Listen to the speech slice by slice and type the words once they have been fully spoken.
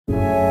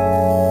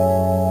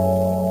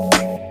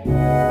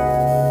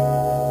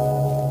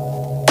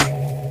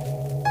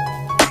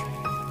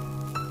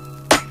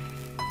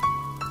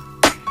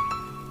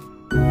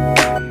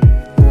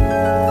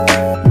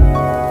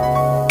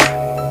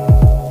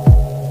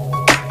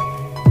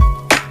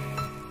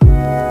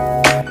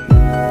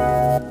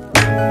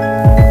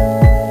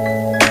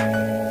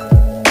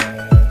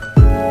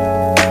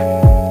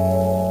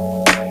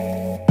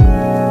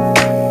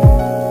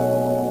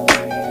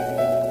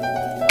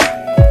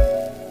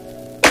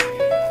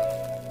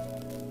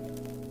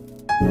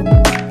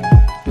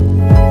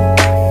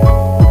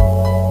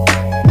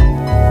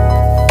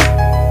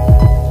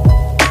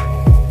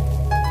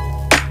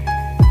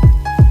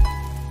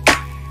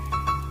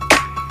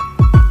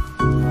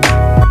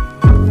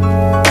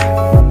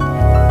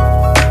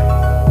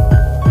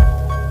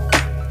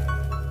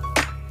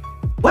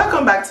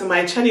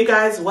my channel, you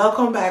guys.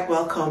 Welcome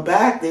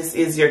back. This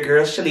is your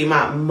girl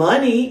Shalima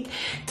Money.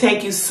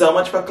 Thank you so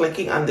much for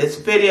clicking on this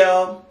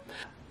video.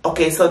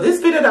 Okay, so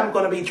this video that I'm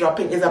going to be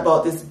dropping is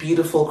about this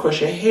beautiful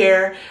crochet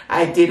hair.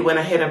 I did went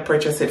ahead and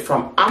purchased it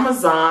from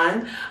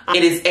Amazon.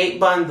 It is 8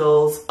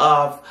 bundles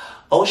of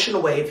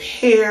ocean wave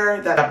hair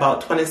that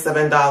about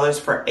 $27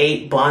 for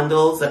 8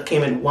 bundles that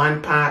came in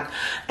 1 pack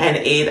and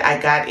 8.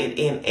 I got it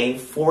in a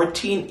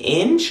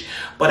 14-inch,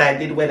 but I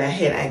did went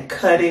ahead and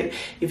cut it.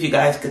 If you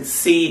guys could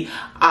see,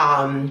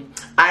 I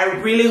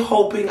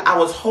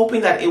was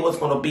hoping that it was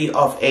going to be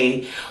of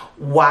a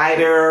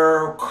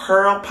wider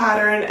curl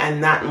pattern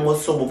and not more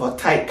so of a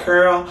tight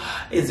curl.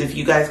 If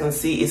you guys can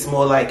see, it's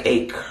more like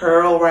a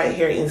curl right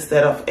here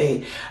instead of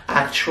a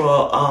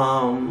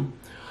actual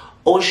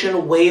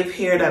ocean wave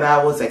hair that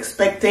I was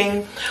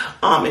expecting.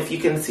 If you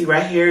can see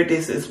right here,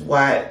 this is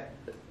what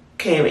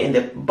came in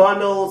the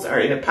bundles or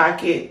in the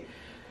packet,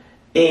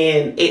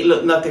 and it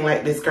looked nothing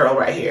like this curl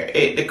right here.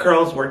 The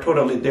curls were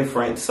totally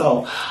different.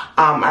 So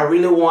I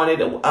really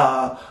wanted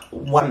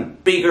one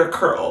bigger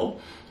curl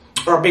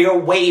or bigger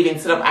wave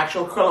instead of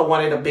actual curl. I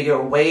wanted a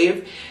bigger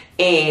wave,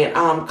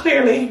 and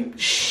clearly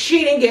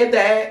she didn't get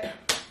that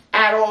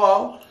at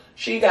all.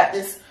 She got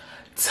this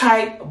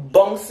tight,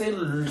 bouncy,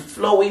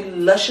 flowy,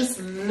 luscious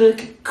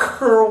looking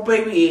curl,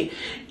 baby,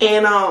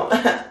 and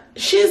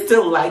she's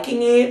still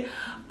liking it.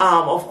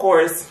 Of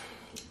course,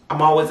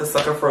 I'm always a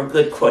sucker for a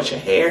good crochet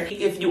hair.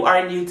 If you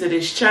are new to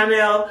this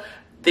channel,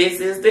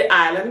 this is the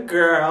island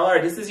girl, or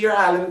this is your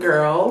island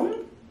girl.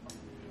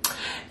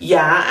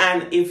 Yeah,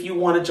 and if you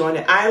want to join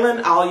the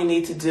island, all you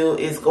need to do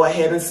is go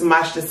ahead and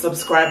smash the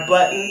subscribe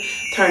button,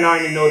 turn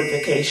on the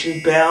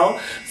notification bell,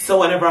 so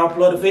whenever I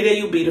upload a video,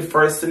 you'll be the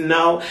first to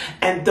know.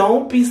 And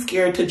don't be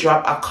scared to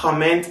drop a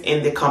comment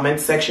in the comment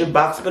section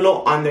box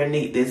below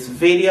underneath this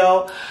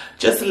video.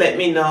 Just let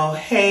me know,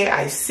 hey,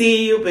 I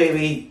see you,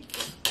 baby.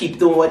 Keep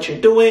doing what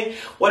you're doing.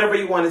 Whatever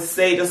you want to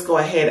say, just go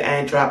ahead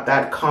and drop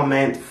that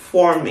comment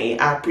for me.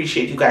 I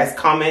appreciate you guys'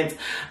 comments.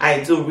 I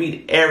do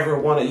read every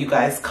one of you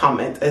guys'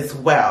 comments as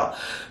well.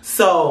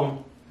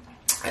 So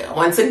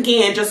once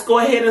again, just go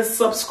ahead and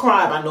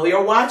subscribe. I know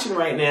you're watching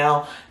right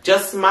now.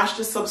 Just smash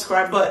the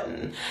subscribe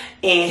button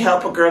and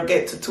help a girl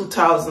get to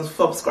 2,000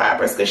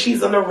 subscribers, because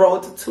she's on the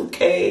road to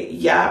 2K.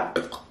 Yeah.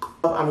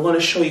 I'm going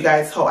to show you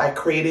guys how I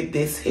created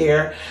this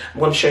hair. I'm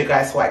going to show you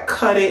guys how I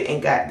cut it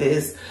and got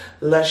this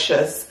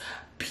luscious,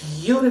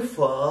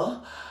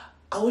 beautiful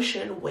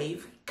ocean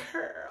wave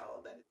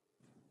curl.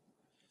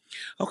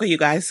 Okay, you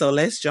guys, so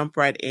let's jump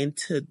right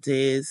into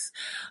this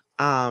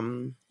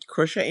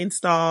crochet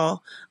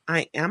install.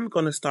 I am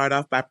going to start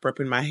off by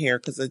prepping my hair,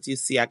 because as you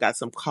see, I got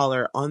some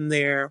color on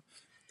there.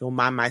 Don't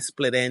mind my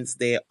split ends.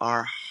 They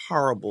are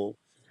horrible.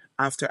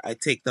 After I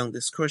take down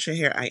this crochet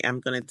hair, I am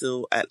going to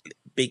do a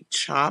big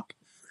chop.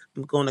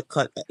 I'm going to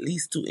cut at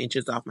least 2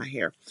 inches off my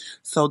hair.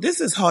 So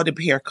this is how the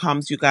hair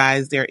comes, you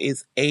guys. There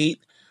is 8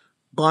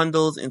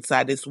 bundles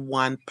inside this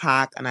 1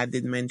 pack. And I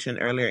did mention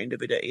earlier in the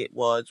video, it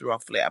was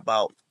roughly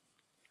about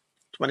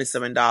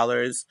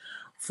 $27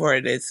 for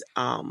this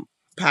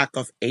pack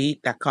of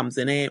 8 that comes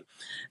in it.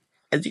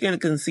 As you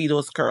can see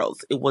those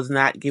curls, it was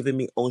not giving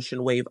me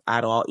ocean wave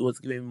at all. It was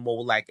giving me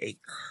more like a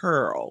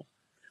curl.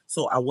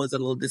 So I was a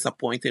little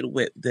disappointed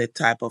with the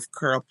type of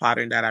curl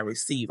pattern that I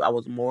received. I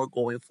was more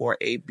going for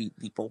a beat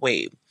deeper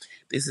wave.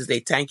 This is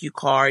a thank you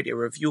card, a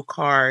review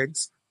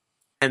cards,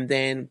 and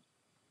then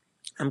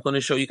I'm going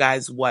to show you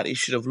guys what it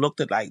should have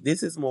looked like.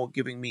 This is more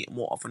giving me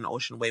more of an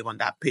ocean wave on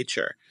that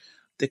picture.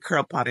 The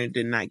curl pattern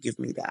did not give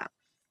me that.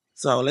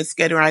 So let's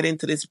get right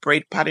into this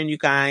braid pattern, you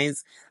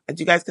guys. As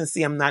you guys can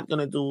see, I'm not going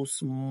to do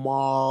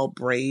small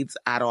braids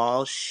at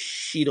all.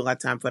 She don't got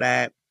time for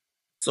that.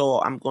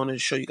 So I'm going to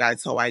show you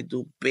guys how I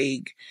do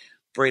big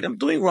braid. I'm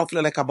doing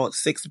roughly like about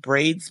 6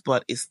 braids,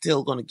 but it's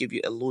still going to give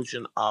you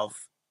illusion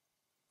of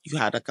you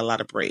had like a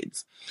lot of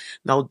braids.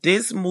 Now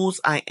this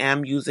mousse I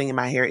am using in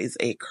my hair is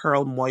a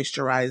curl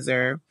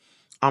moisturizer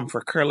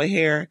for curly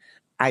hair.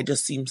 I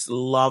just seems to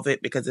love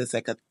it because it's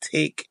like a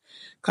thick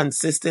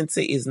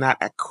consistency. It's not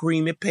a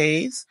creamy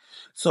paste.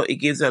 So it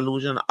gives the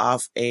illusion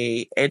of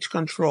a edge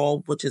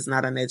control, which is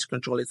not an edge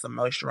control. It's a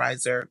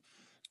moisturizer.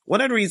 One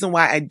of the reasons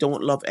why I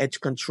don't love edge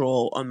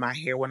control on my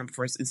hair when I'm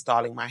first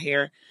installing my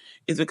hair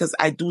is because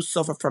I do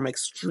suffer from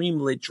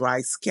extremely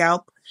dry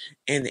scalp,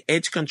 and the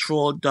edge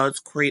control does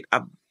create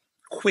a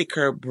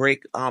quicker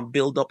break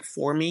build up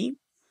for me.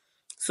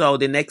 So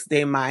the next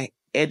day my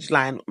edge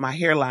line, my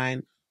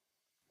hairline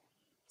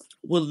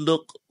will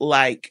look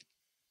like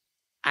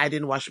I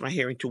didn't wash my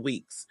hair in 2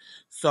 weeks.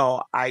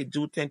 So I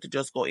do tend to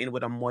just go in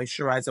with a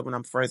moisturizer when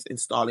I'm first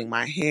installing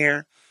my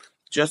hair,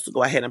 just to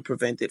go ahead and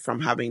prevent it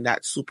from having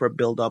that super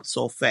build up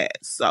so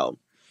fast. So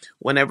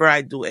whenever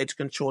I do edge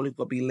control, it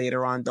will be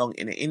later on down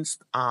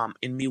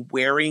in me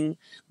wearing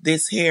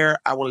this hair.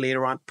 I will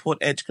later on put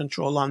edge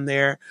control on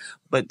there,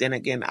 but then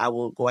again, I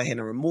will go ahead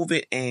and remove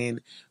it and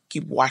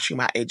keep washing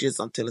my edges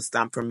until it's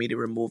time for me to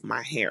remove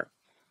my hair.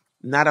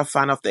 Not a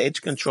fan of the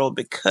edge control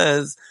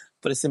because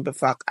for the simple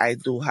fact I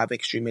do have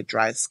extremely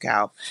dry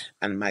scalp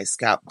and my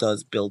scalp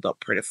does build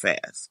up pretty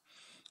fast.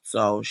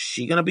 So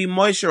she gonna be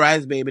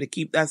moisturized, baby, to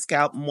keep that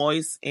scalp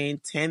moist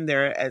and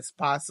tender as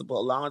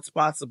possible, long as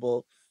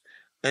possible,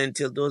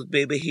 until those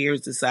baby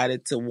hairs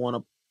decided to want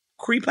to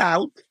creep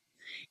out,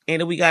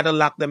 and then we gotta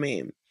lock them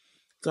in.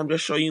 So I'm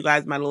just showing you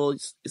guys my little,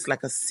 it's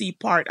like a C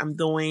part I'm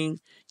doing.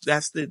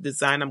 That's the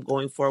design I'm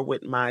going for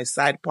with my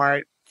side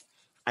part.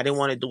 I didn't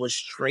want to do a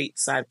straight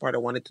side part. I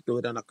wanted to do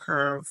it on a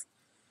curve.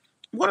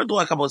 I'm going to do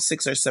like about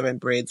 6 or 7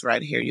 braids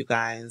right here, you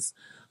guys.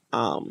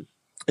 Um,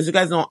 as you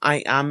guys know,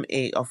 I am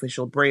a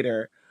official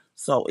braider,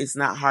 so it's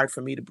not hard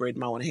for me to braid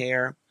my own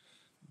hair,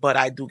 but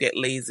I do get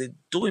lazy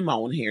doing my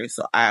own hair,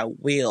 so I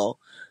will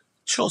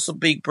throw some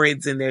big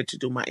braids in there to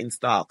do my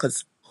install,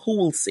 because who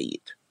will see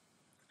it?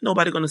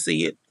 Nobody going to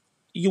see it.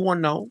 You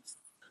won't know.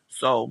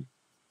 So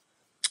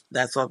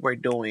that's what we're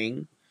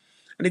doing.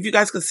 And if you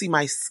guys can see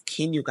my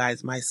skin, you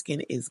guys, my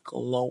skin is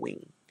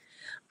glowing.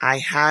 I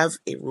have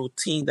a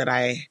routine that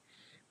I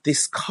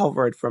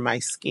discovered for my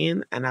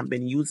skin, and I've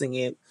been using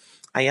it.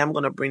 I am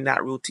going to bring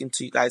that routine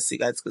to you guys so you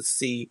guys could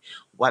see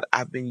what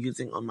I've been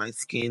using on my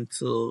skin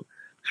to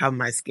have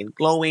my skin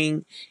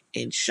glowing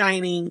and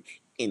shining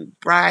and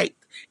bright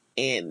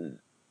and,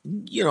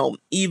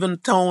 even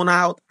tone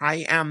out.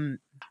 I am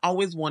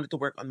always wanted to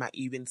work on my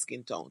even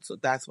skin tone. So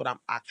that's what I'm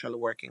actually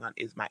working on,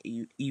 is my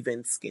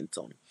even skin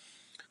tone.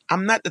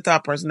 I'm not the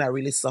type of person that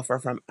really suffer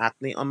from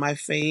acne on my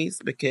face,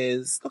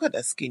 because look at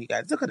the skin, you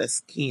guys. Look at the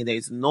skin.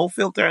 There's no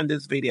filter in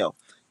this video.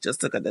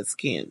 Just look at the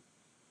skin.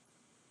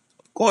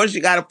 Of course,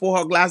 you got to pour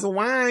her a glass of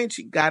wine.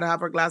 She got to have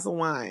her glass of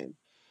wine.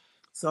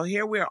 So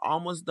here we're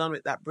almost done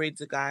with that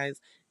braids, you guys.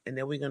 And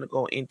then we're going to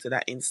go into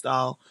that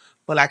install.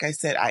 But like I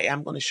said, I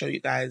am going to show you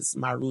guys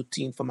my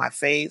routine for my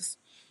face.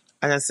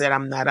 As I said,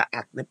 I'm not an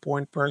acne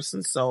prone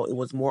person, so it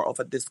was more of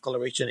a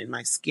discoloration in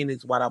my skin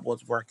is what I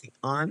was working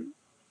on.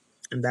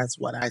 And that's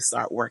what I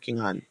start working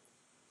on.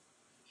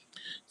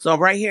 So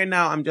right here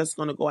now, I'm just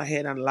going to go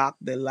ahead and lock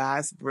the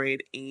last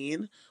braid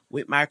in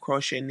with my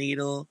crochet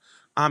needle,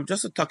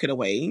 just to tuck it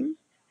away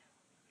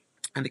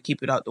and to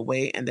keep it out the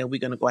way. And then we're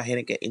going to go ahead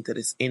and get into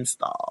this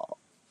install.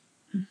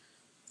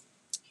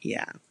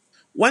 Yeah.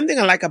 One thing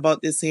I like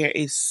about this hair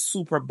is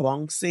super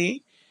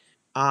bouncy.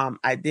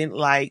 I didn't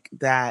like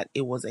that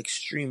it was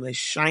extremely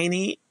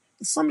shiny.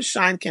 Some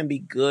shine can be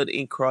good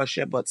in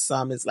crochet, but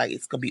some is like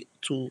it's going to be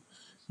too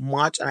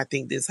much. And I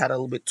think this had a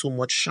little bit too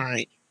much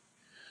shine.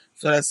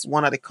 So that's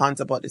one of the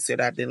cons about this hair,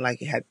 that I didn't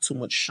like it had too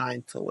much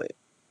shine to it.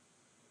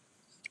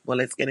 Well,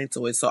 let's get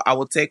into it. So I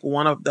will take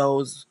one of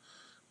those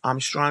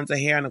strands of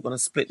hair, and I'm going to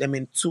split them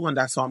in two, and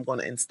that's how I'm going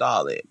to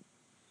install it.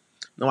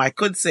 Now, I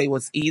could say it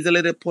was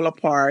easily to pull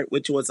apart,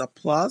 which was a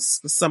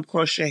plus. Some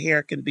crochet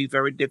hair can be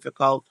very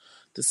difficult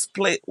to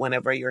split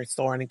whenever you're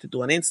starting to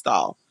do an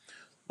install.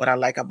 What I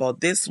like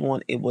about this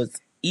one, it was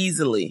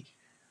easily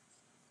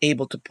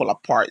able to pull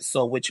apart,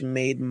 so which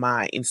made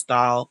my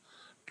install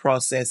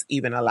process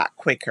even a lot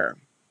quicker.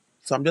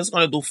 So I'm just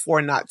going to do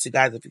 4 knots, you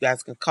guys. If you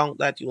guys can count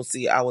that, you will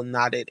see I will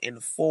knot it in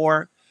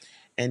 4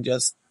 and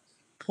just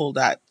pull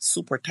that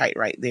super tight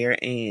right there.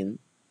 And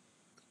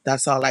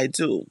that's all I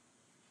do.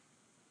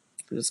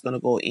 I'm just going to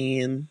go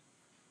in,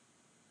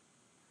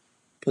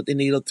 put the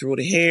needle through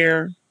the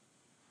hair.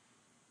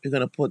 You're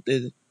going to put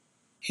the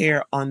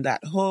hair on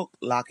that hook,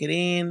 lock it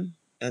in,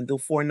 and do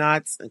 4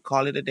 knots and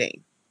call it a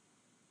day.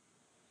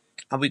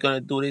 And we're going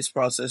to do this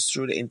process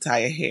through the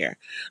entire hair.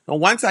 Now,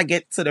 once I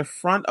get to the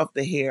front of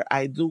the hair,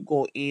 I do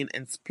go in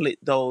and split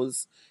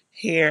those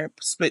hair,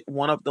 split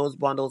one of those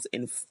bundles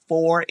in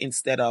 4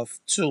 instead of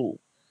 2.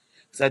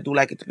 So I do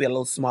like it to be a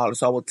little smaller.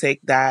 So I will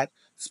take that,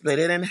 split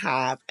it in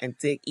half, and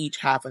take each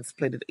half and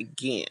split it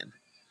again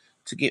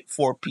to get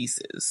 4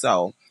 pieces.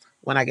 So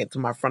when I get to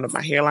my front of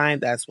my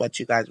hairline, that's what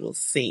you guys will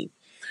see.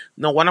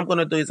 Now, what I'm going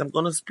to do is I'm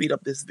going to speed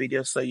up this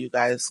video so you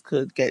guys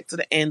could get to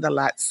the end a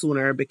lot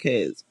sooner,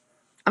 because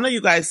I know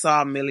you guys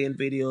saw a million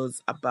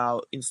videos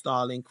about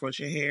installing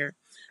crochet hair.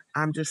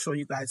 I'm just showing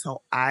you guys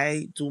how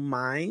I do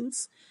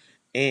mines.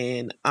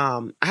 And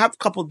I have a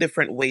couple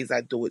different ways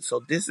I do it.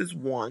 So this is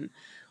one.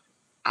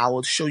 I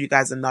will show you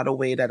guys another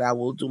way that I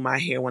will do my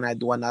hair when I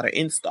do another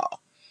install.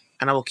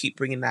 And I will keep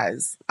bringing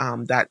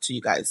that to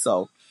you guys.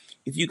 So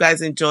if you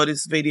guys enjoy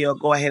this video,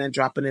 go ahead and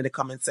drop it in the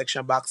comment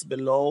section box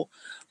below.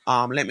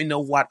 Let me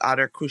know what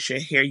other crochet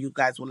hair you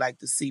guys would like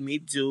to see me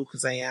do,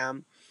 because I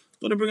am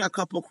going to bring a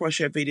couple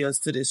crochet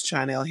videos to this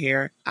channel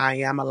here. I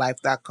am a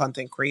lifestyle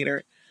content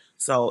creator.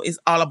 So it's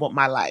all about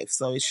my life.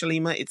 So it's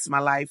Shalima, it's my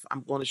life.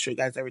 I'm going to show you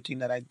guys everything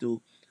that I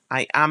do.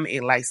 I am a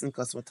licensed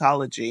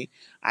cosmetology.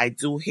 I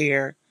do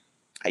hair.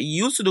 I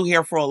used to do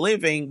hair for a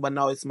living, but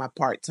now it's my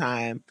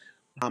part-time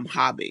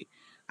hobby.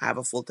 I have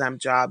a full-time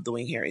job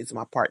doing hair. It's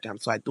my part-time.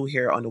 So I do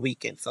hair on the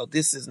weekend. So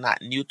this is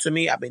not new to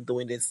me. I've been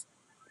doing this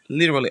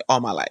literally all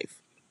my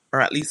life.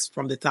 Or at least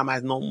from the time I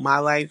know my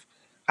life,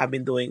 I've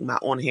been doing my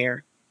own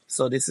hair.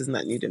 So this is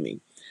not new to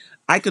me.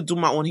 I could do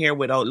my own hair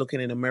without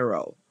looking in a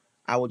mirror.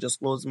 I will just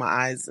close my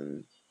eyes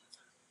and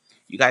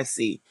you guys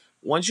see.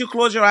 Once you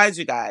close your eyes,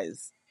 you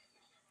guys,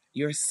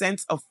 your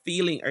sense of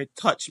feeling or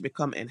touch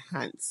become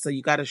enhanced. So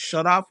you got to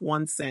shut off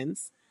one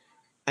sense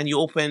and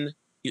you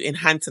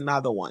enhance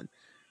another one.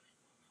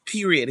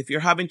 period. If you're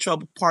having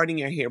trouble parting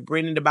your hair,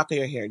 braiding the back of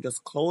your hair,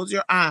 just close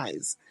your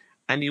eyes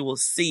and you will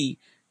see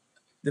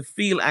the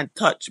feel and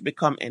touch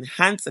become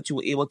enhanced, that you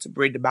were able to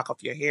braid the back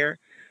of your hair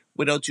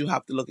without you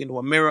have to look into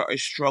a mirror or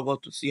struggle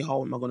to see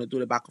how am I going to do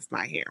the back of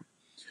my hair.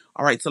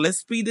 All right, so let's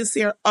speed this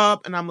hair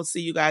up and I'm going to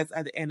see you guys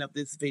at the end of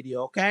this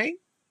video, okay?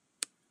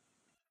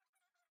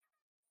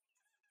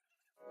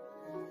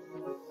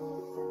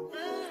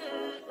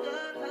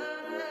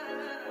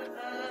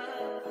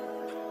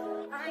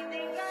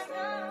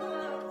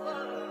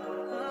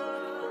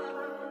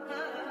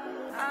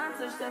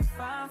 That's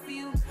fine for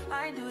you.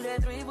 I do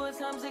that 3 more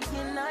times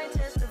again. I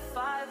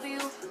testify for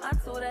you. I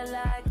told I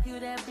like you,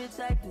 that bitch.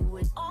 I do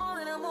it all,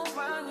 and I'm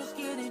around. You're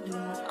scared to do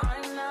it.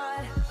 I'm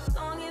not. As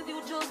long as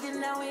you joking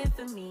now in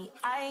for me,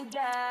 I ain't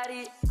got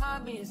it.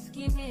 I've been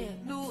scheming,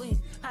 doing.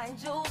 I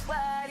ain't your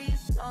body.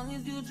 As long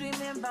as you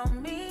dreaming about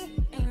me,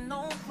 ain't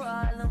no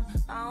problem.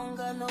 I don't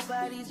got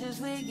nobody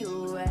just with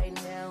you right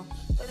now.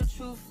 But the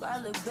truth, I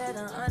look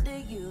better under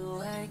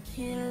you. I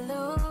can't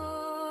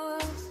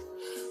lose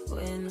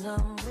when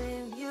I'm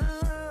with you.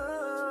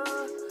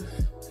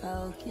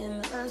 How can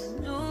us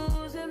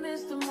lose and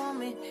miss the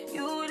moment?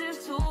 You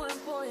just too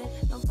important.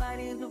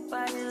 Nobody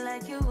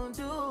like you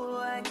do.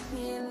 I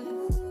can't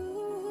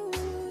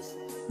lose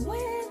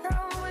when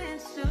I'm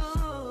with you.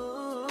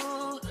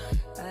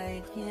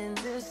 I can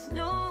just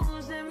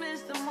lose and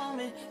miss the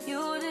moment.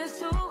 You just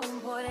too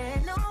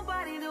important.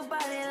 Nobody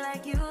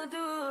like you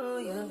do.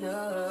 You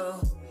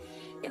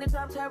do. In the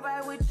top tier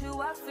ride with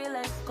you, I feel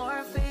like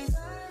Scarface.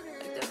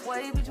 That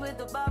white bitch with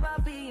the bob,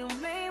 I'll be your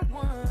main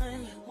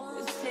one.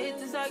 Let's take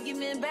this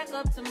argument back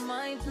up to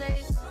my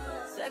place.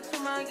 Sex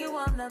remind you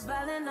I'm not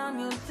violent on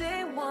you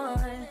day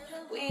one.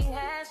 We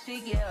had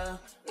shit, yeah.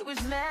 It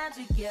was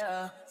magic,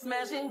 yeah.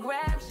 Smash and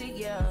grab shit,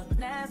 yeah.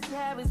 Nasty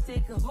habits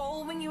take a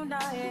hold when you're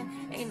not here.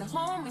 Ain't a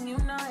home when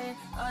you're not here.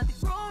 Are they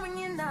grow when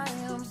you're not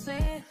here? I'm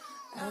saying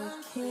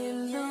I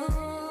can't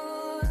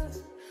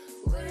lose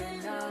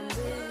when I'm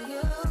with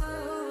you.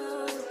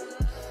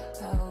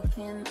 How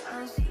can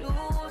I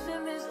lose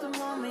and miss the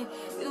moment?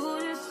 You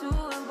just too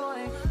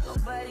important.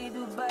 Nobody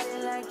do body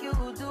like you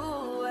do.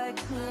 I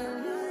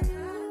can't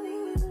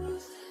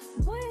lose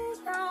when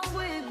I'm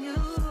with you.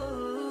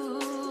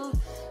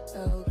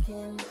 How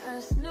can I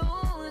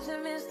snooze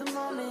and miss the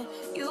moment?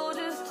 You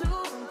just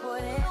too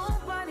important.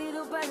 Nobody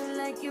do body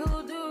like you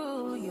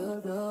do. You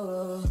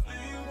do.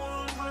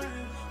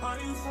 Are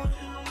you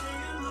fucking on me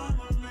and I'm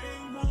the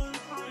main one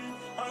crying?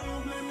 Are you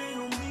blaming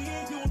on me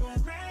and you the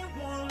main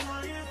one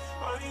lying?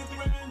 Are you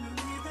threatening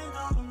me and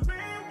I'm the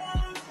main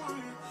one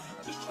crying?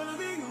 Just trying to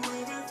be you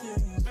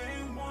everything,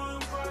 main one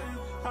crying.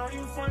 Are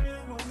you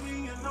fighting on me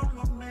and I'm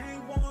the main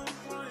one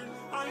crying?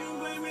 Are you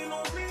blaming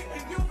on me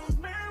and you the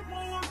main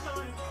one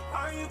crying?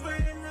 Are you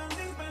blaming on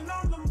me and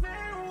I'm the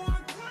main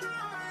one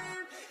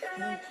crying? I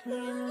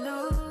can't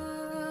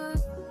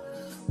lose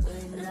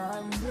when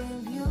I'm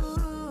with you.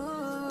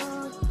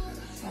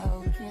 How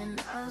can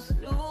I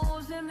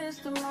lose and miss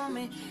the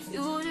moment?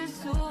 You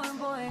just too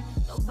important.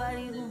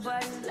 Nobody do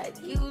body like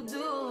you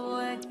do.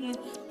 I can't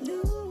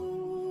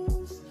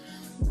lose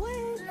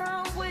when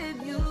I'm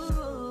with you.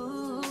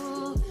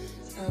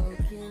 How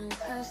can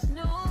I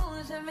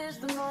snooze and miss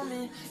the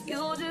moment?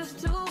 You just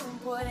too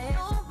important.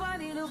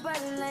 Nobody do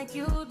body like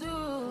you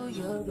do.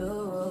 You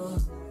do.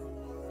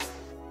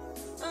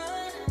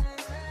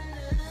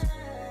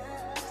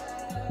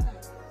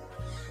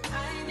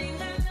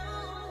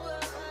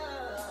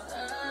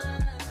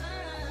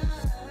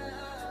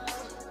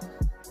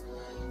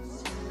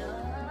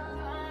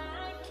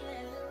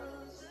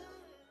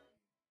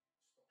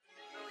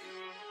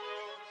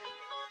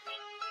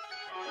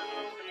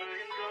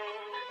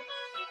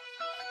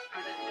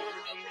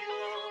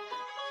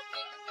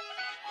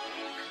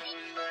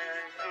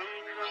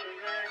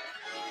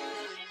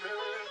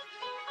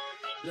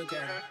 Look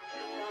at her.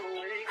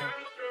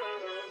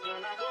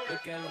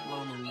 Look at her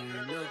mama,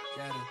 man. Look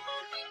at her.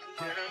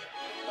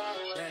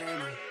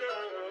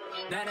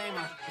 That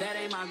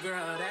ain't my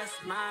girl. That's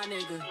my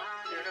nigga.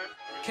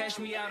 Catch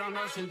me out on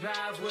Ocean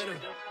Drive with her.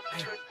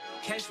 Hey,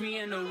 catch me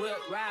in the whip,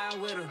 ride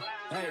with her.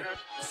 Hey,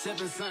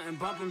 sipping something,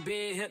 bumping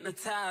big,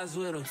 hypnotized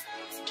with her.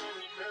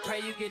 Pray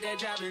you get that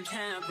job in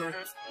Tampa.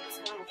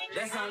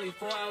 That's only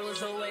 4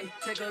 hours away.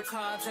 Take a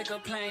car, take a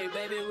plane,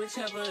 baby,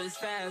 whichever is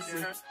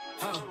faster.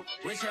 Oh,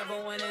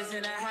 whichever one is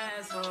in the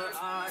hassle.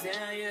 Oh,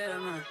 damn, yeah,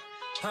 man.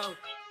 Oh,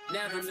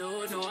 never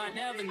knew, no, I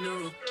never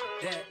knew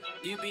that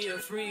you be a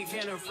freak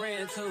and a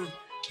friend too.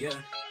 Yeah,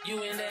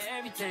 you into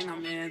everything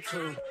I'm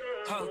into.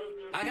 Oh,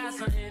 I got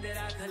something that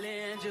I could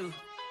lend you.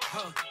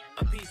 Oh,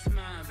 a peace of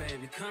mind,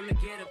 baby. Come and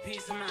get a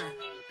peace of mind.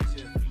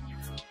 Yeah.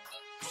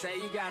 Say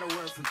you gotta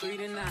work from 3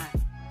 to 9.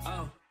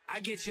 Oh, I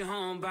get you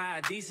home by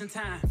a decent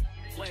time.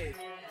 Wait,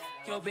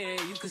 your bed,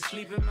 you can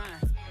sleep in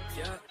mine.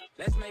 Yeah,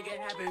 let's make it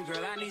happen,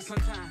 girl. I need some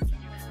time.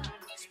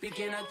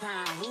 Speaking of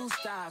time, who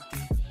stopped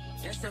it?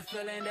 That's the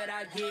feeling that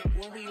I get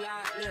when we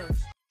lock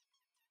lips.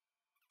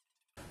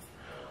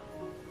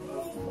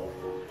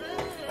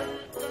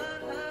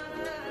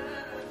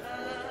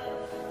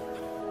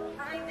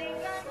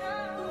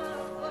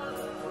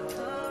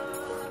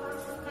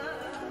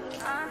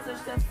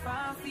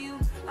 die for you.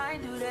 I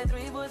do that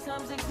 3-4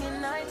 times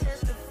again, I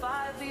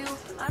testify for you.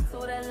 I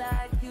told her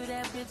like you,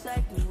 that bitch,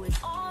 I do it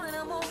all, and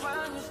I'm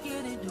around, you're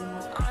scared to do.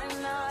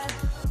 I'm not.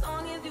 As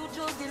long as you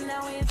joking,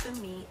 now answer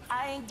me.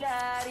 I ain't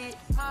got it.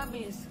 I'm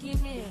in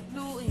skimming,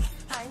 looting,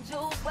 hide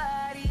your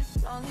body.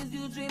 As long as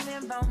you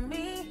dreaming about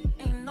me,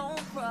 ain't no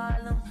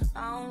problem.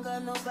 I don't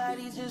got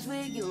nobody just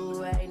with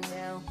you right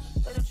now.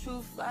 But the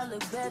truth, I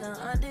look better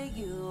under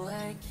you.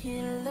 I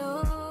can't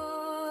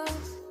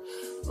lose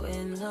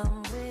when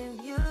I'm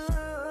with you.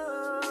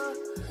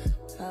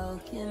 How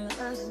can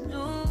us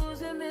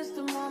lose and miss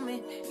the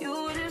moment?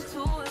 You just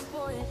too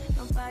important.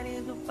 Nobody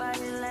do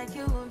body like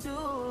you do.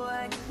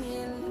 I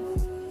can't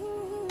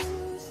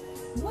lose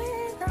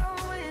when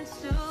I'm with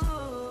you.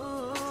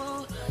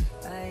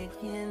 I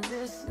can't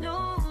just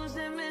lose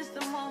and miss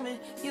the moment.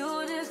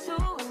 You just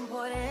too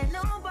important.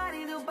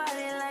 Nobody do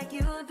body like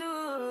you do.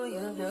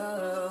 You do.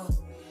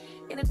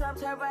 In the top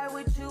tier ride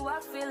with you, I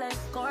feel like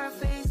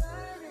Scarface.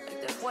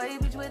 Like that white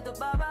bitch with the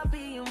bob, I'll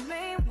be your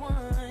main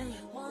one.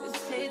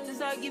 Let's take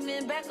this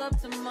argument back up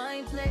to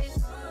my place.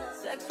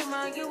 Sex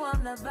remind you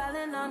I'm not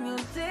violent on you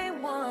day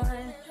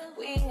one.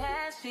 We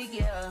had shit,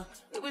 yeah.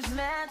 It was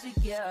magic,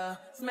 yeah.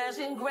 Smash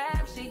and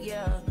grab shit,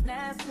 yeah.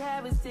 Nasty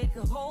habits take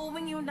a hold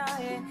when you're not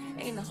here.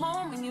 Ain't a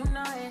home when you're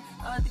not here.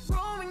 Hard to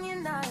grow when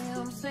you're not here.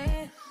 I'm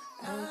saying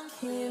I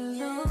can't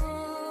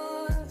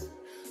lose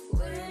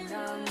when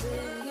I'm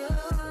with you.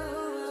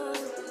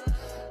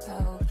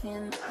 How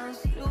can I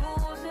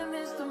lose and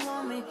miss the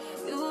moment?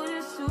 You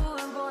just too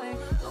important.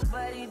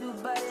 Nobody do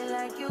body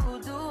like you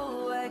do.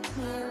 I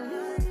can't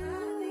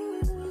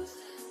lose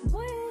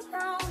when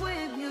I'm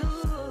with you.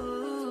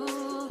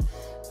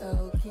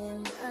 How can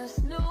I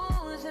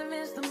snooze and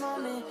miss the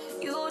moment?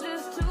 You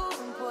just too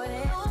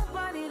important.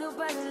 Nobody do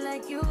body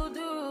like you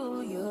do.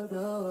 You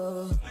do.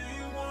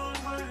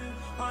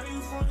 Are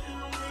you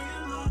fucking on me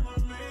and I'm the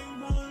main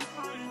one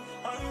crying?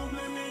 Are you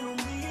blaming on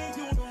me and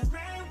you the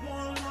main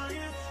one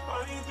lying?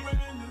 Are you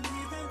threatening to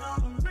leave and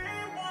I'm the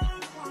main one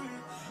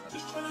crying?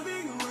 Just trying to be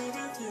your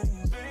everything,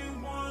 main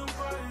one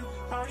crying.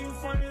 Are you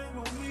fighting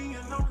on me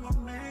and I'm the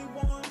main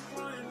one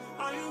crying?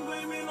 Are you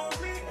blaming on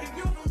me and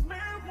you the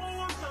main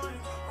one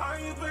crying? Are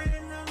you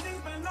threatening to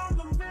leave and I'm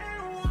the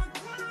main one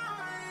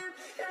crying?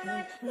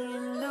 I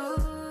can't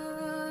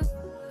lose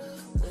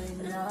when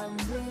I'm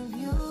with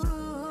you.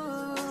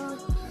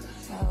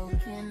 How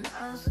can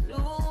I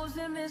lose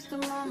and miss the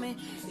moment?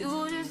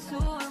 You just too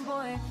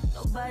important.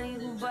 Nobody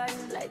do body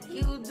like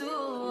you do.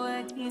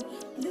 I can't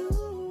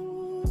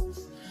lose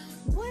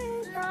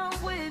when I'm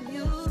with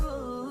you.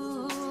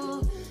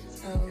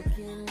 How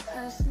can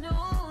I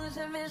snooze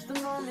and miss the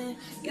moment?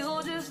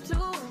 You just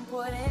too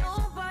important.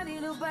 Nobody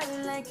do body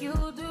like you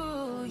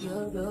do.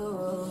 You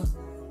do.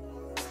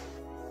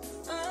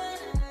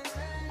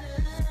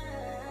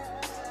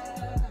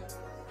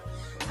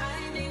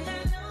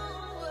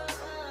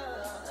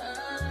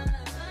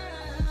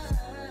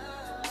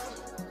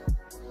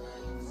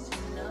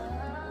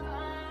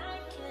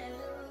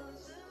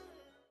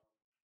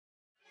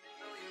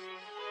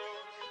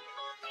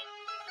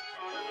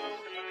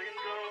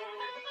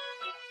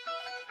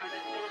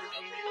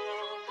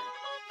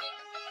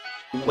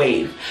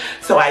 Wave.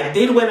 So I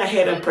did went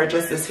ahead and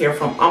purchased this here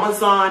from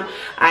Amazon.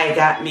 I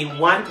got me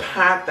one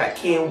pack that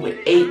came with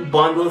 8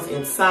 bundles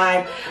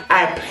inside.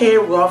 I paid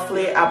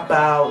roughly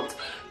about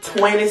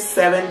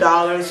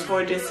 $27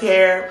 for this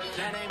hair.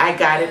 I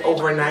got it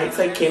overnight,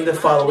 so it came the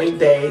following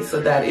day.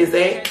 So that is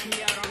a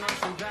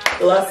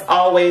plus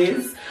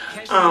always.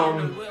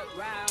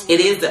 It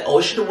is the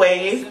Ocean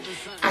Wave.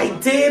 I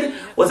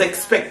was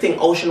expecting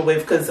Ocean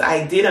Wave because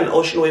I did an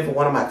Ocean Wave with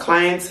one of my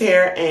clients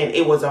here, and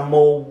it was a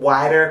more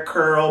wider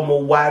curl,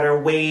 more wider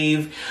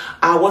wave.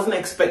 I wasn't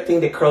expecting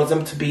the curls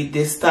them to be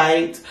this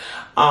tight.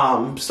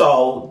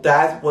 So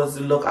that was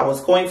the look I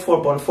was going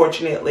for, but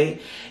unfortunately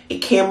it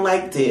came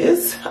like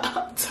this.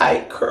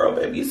 Tight curl,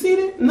 baby. You see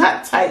it?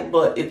 Not tight,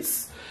 but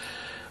it's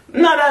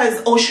not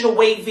as ocean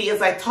wavy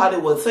as I thought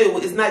it was. So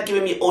it's not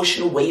giving me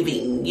ocean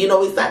waving. You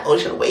know, it's not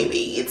ocean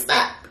wavy. It's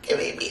not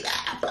giving me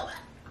that.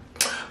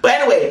 But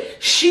anyway,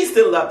 she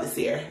still loved this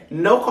hair.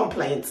 No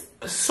complaints.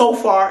 So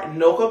far,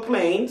 no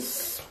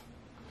complaints.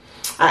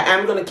 I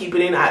am going to keep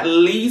it in at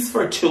least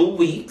for 2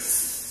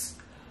 weeks.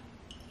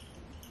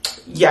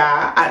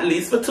 Yeah, at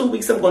least for 2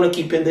 weeks I'm going to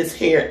keep in this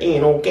hair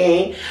in,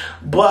 okay?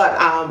 But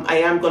I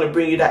am going to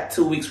bring you that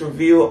 2 weeks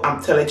review.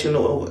 To let you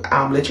know,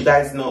 let you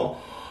guys know.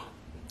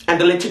 And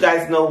to let you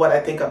guys know what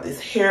I think of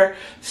this hair.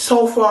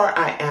 So far,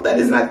 that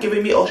is not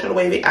giving me ocean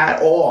wavy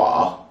at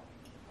all.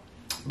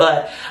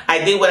 But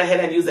I did went ahead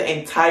and use the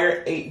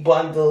entire 8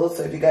 bundles.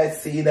 So if you guys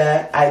see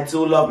that, I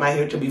do love my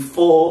hair to be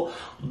full,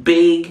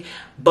 big,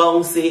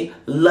 bouncy,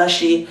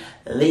 lushy.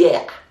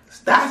 Yeah,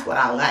 that's what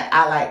I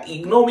like.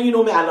 You know me,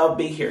 I love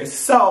big hair.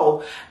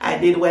 So I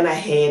did went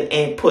ahead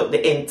and put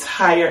the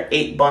entire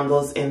 8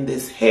 bundles in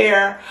this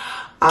hair.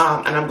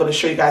 And I'm going to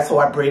show you guys how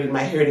I braided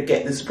my hair to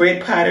get this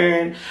braid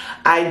pattern.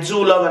 I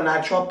do love a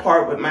natural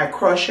part with my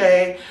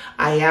crochet.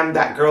 I am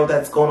that girl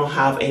that's going to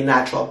have a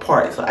natural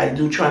part. So I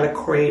do try to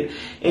create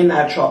a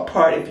natural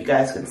part, if you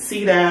guys can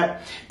see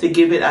that, to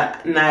give it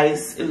a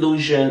nice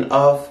illusion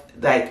of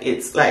like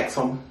it's like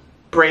some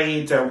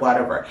braids or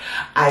whatever.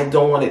 I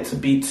don't want it to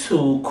be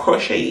too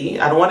crochet-y.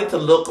 I don't want it to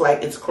look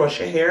like it's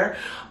crochet hair,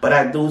 but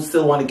I do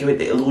still want to give it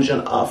the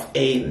illusion of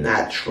a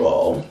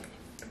natural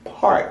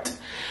part.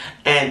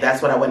 And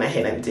that's what I went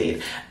ahead and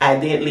did. I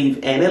didn't leave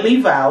any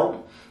leave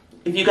out.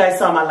 If you guys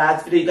saw my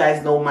last video, you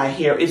guys know my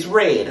hair is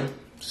red.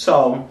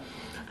 So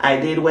I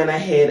did went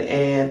ahead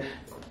and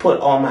put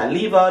all my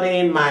leave out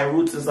in. My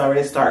roots is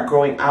already start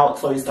growing out,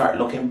 so it start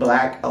looking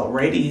black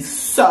already.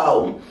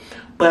 So,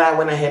 but I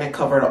went ahead and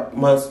covered up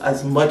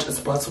as much as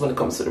possible when it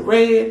comes to the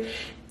red.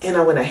 And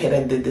I went ahead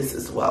and did this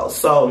as well.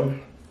 So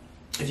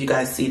if you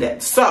guys see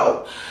that.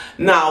 So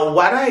now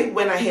what I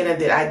went ahead and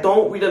did, I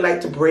don't really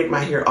like to braid my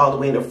hair all the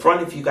way in the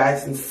front. If you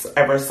guys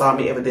ever saw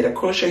me ever did a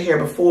crochet hair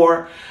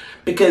before,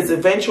 because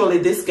eventually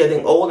this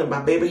getting old and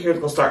my baby hair is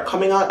going to start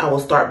coming out, I will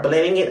start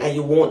blending it and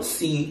you won't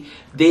see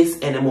this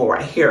anymore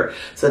right here.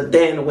 So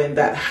then when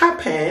that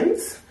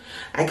happens,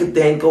 I could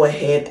then go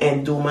ahead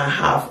and do my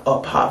half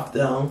up, half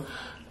down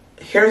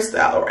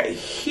hairstyle right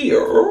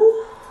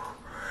here.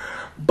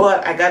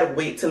 But I got to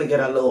wait till I get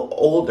a little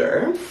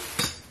older.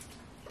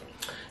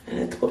 And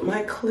I have to put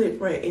my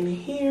clip right in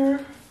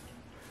here.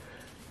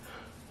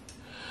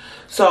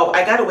 So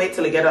I gotta wait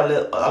till I get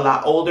a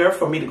lot older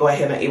for me to go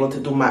ahead and able to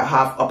do my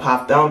half up,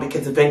 half down,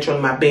 because eventually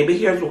my baby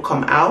hairs will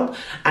come out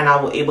and I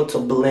will able to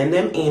blend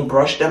them in,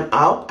 brush them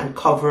out, and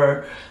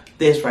cover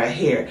this right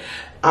here.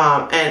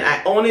 And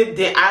I only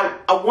did,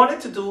 I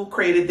wanted to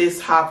created this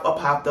half up,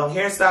 half down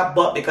hairstyle,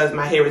 but because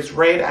my hair is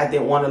red, I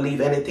didn't want to leave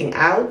anything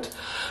out.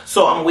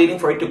 So I'm waiting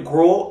for it to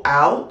grow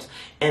out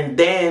and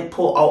then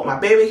pull out my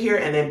baby hair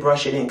and then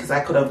brush it in, because I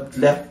could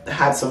have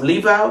had some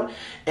leave out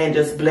and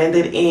just blend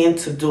it in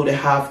to do the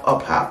half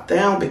up, half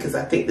down, because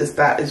I think this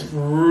style is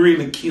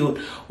really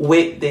cute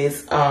with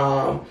this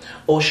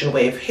ocean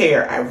wave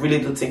hair. I really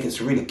do think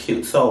it's really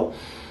cute. So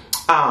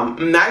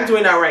I'm not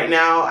doing that right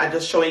now. I'm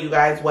just showing you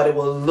guys what it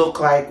will look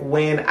like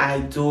when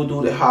I do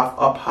the half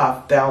up,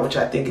 half down, which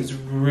I think is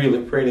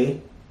really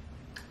pretty.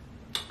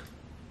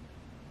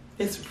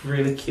 It's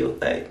really cute.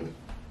 Like,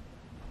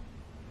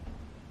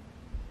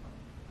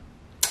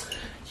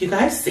 you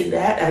guys see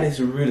that? That is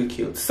really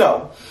cute.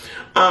 So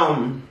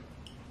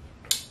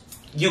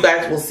you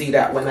guys will see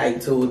that when I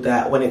do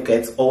that. When it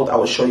gets old, I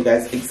will show you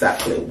guys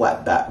exactly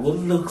what that will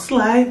look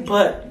like.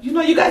 But you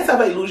know, you guys have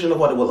an illusion of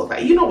what it will look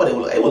like. You know what it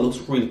will look like. It will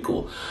look really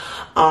cool.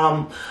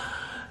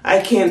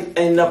 I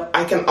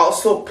can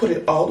also put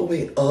it all the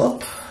way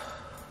up,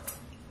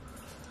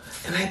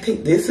 and I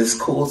think this is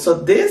cool. So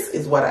this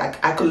is what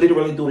I could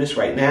literally do this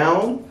right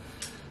now.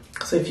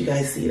 So if you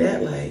guys see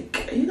that,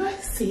 like, you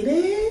guys see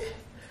that?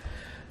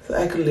 So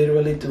I could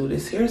literally do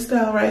this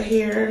hairstyle right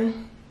here.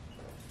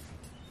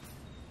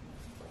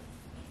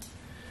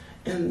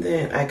 And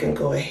then I can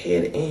go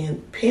ahead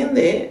and pin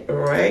it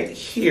right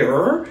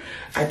here.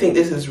 I think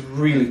this is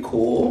really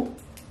cool.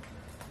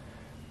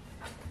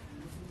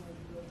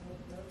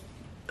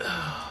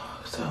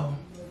 So,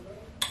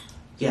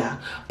 yeah.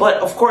 But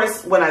of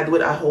course, when I do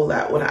it a whole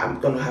lot, I'm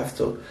going to have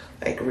to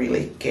like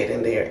really get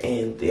in there,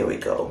 and there we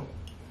go.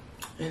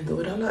 And do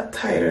it a lot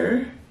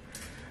tighter.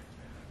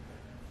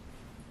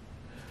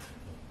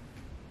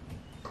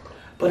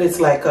 But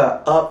it's like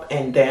a up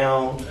and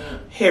down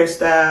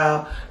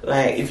hairstyle.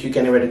 Like if you're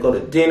getting ready to go to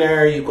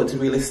dinner, you could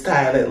really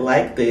style it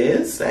like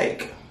this.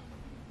 Like,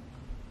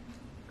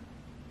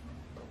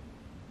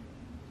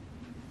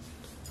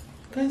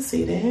 you guys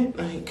see that?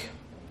 Like,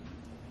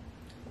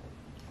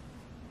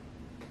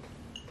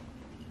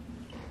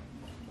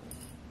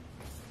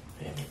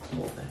 let me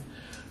move that.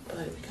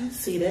 But you guys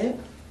see that?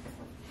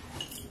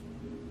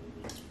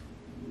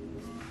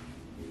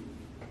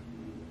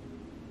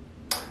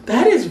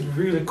 That is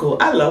really cool.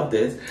 I love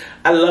this.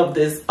 I love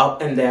this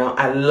up and down.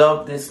 I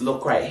love this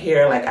look right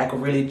here. Like, I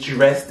could really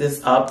dress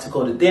this up to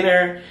go to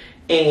dinner.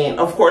 And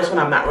of course, when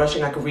I'm not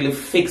rushing, I could really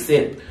fix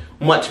it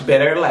much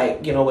better,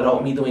 like, you know,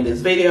 without me doing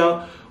this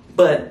video.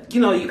 But,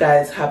 you know, you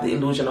guys have the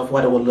illusion of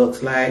what it will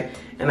look like.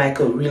 And I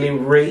could really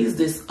raise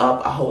this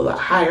up a whole lot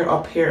higher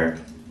up here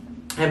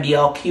and be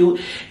all cute.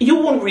 You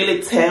won't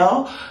really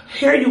tell.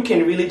 Here you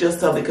can really just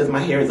tell because my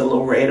hair is a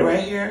little red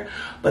right here.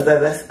 But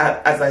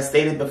as I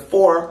stated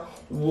before,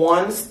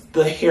 once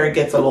the hair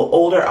gets a little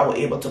older, I will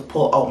able to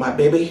pull out my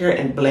baby hair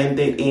and blend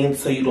it in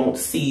so you don't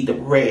see the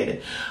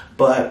red.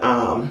 But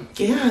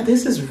yeah,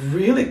 this is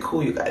really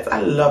cool, you guys.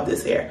 I love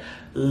this hair.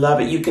 Love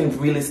it. You can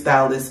really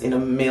style this in a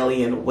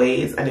million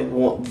ways and it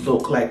won't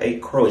look like a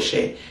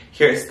crochet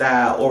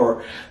hairstyle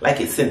or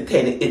like it's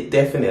synthetic. It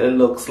definitely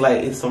looks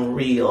like it's some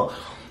real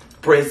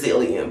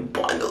Brazilian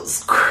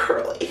bundles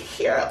curly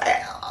hair.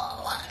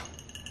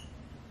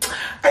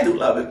 I do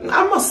love it.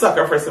 I'm a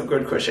sucker for some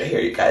good crochet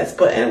hair, you guys.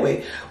 But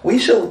anyway, we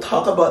shall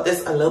talk about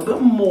this a little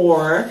bit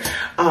more.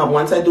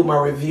 Once I do my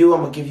review,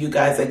 I'm gonna give you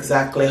guys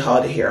exactly how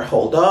the hair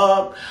hold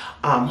up,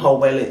 how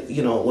well it,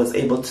 you know, was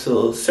able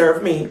to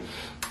serve me,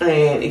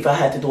 and if I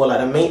had to do a lot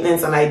of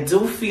maintenance. And I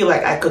do feel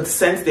like I could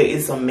sense there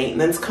is some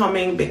maintenance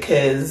coming,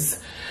 because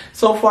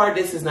so far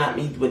this is not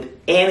made with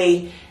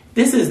any,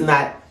 this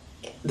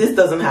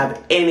doesn't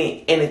have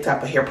any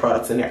type of hair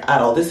products in there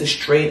at all. This is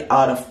straight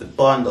out of the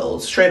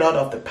bundles, straight out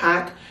of the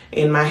pack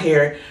in my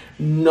hair.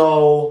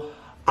 No,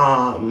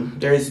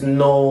 there is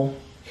no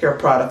hair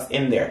products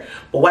in there.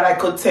 But what I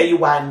could tell you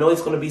why I know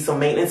it's going to be some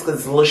maintenance, because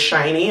it's a little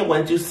shiny.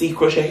 Once you see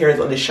crochet hairs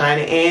on the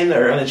shiny end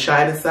or on the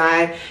shiny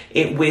side,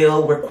 it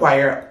will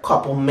require a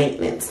couple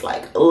maintenance,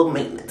 like a little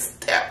maintenance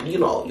step. You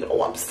know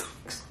what I'm saying.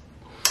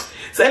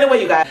 So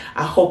anyway, you guys,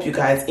 I hope you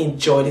guys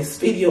enjoy this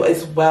video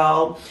as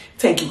well.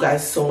 Thank you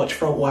guys so much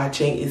for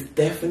watching. It's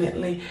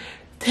definitely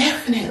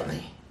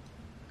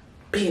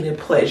been a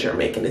pleasure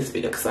making this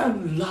video, because I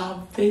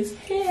love this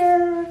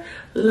hair.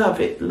 Love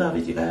it,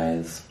 you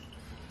guys.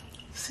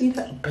 See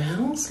that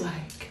bounce?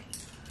 Like,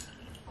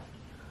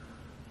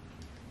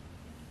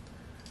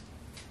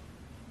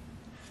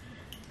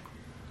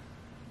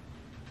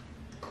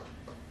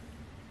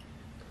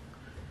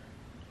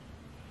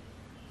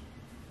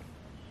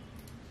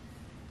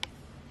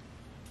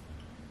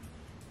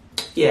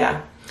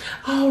 yeah.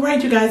 All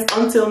right, you guys,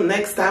 until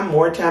next time,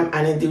 more time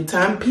and in due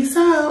time. Peace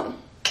out.